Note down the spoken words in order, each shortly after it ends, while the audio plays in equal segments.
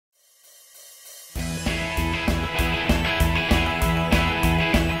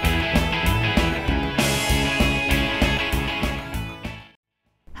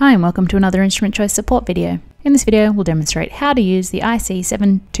Hi and welcome to another Instrument Choice support video. In this video we'll demonstrate how to use the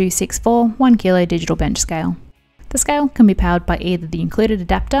IC-7264 1 kg digital bench scale. The scale can be powered by either the included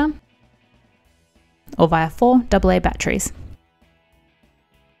adapter or via 4 AA batteries.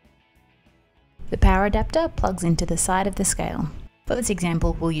 The power adapter plugs into the side of the scale. For this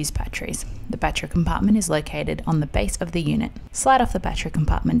example we'll use batteries. The battery compartment is located on the base of the unit. Slide off the battery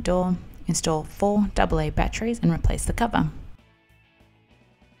compartment door, install 4 AA batteries and replace the cover.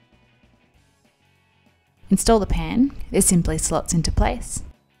 Install the pan. This simply slots into place.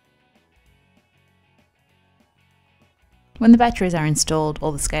 When the batteries are installed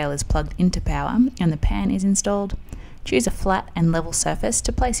or the scale is plugged into power and the pan is installed, choose a flat and level surface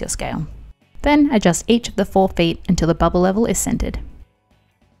to place your scale. Then adjust each of the 4 feet until the bubble level is centered.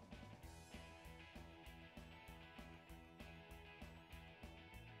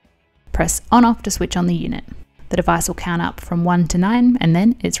 Press on/off to switch on the unit. The device will count up from 1 to 9 and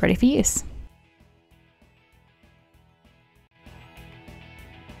then it's ready for use.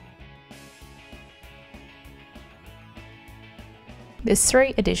 There's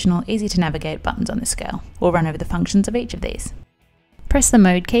 3 additional easy to navigate buttons on this scale. We'll run over the functions of each of these. Press the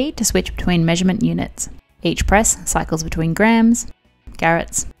mode key to switch between measurement units. Each press cycles between grams,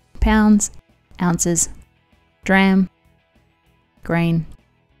 garrets, pounds, ounces, dram, grain,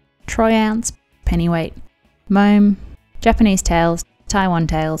 troy ounce, pennyweight, mom, Japanese taels, Taiwan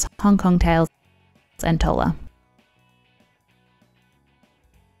taels, Hong Kong taels, and tola.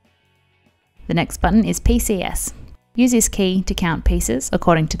 The next button is PCS. Use this key to count pieces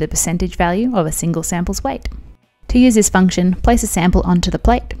according to the percentage value of a single sample's weight. To use this function, place a sample onto the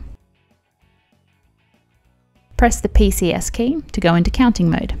plate. Press the PCS key to go into counting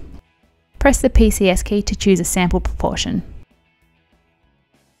mode. Press the PCS key to choose a sample proportion.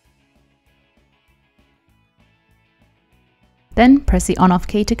 Then press the on/off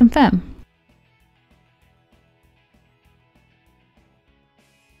key to confirm.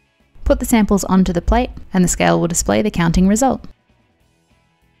 Put the samples onto the plate and the scale will display the counting result.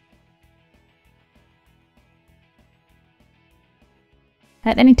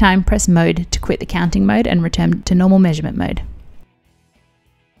 At any time, press mode to quit the counting mode and return to normal measurement mode.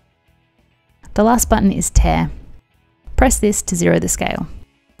 The last button is tare. Press this to zero the scale.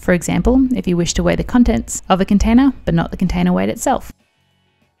 For example, if you wish to weigh the contents of a container but not the container weight itself.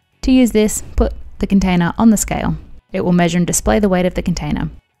 To use this, put the container on the scale. It will measure and display the weight of the container.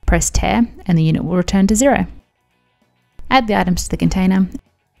 Press tare and the unit will return to 0. Add the items to the container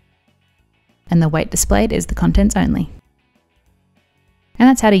and the weight displayed is the contents only. And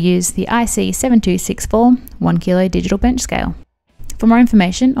that's how to use the IC-7264 1 kg digital bench scale. For more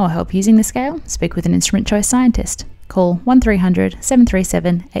information or help using the scale, speak with an Instrument Choice scientist. Call 1300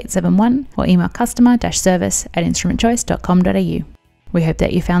 737 871 or email customer-service@instrumentchoice.com.au. We hope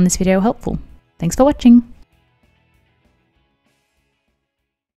that you found this video helpful. Thanks for watching.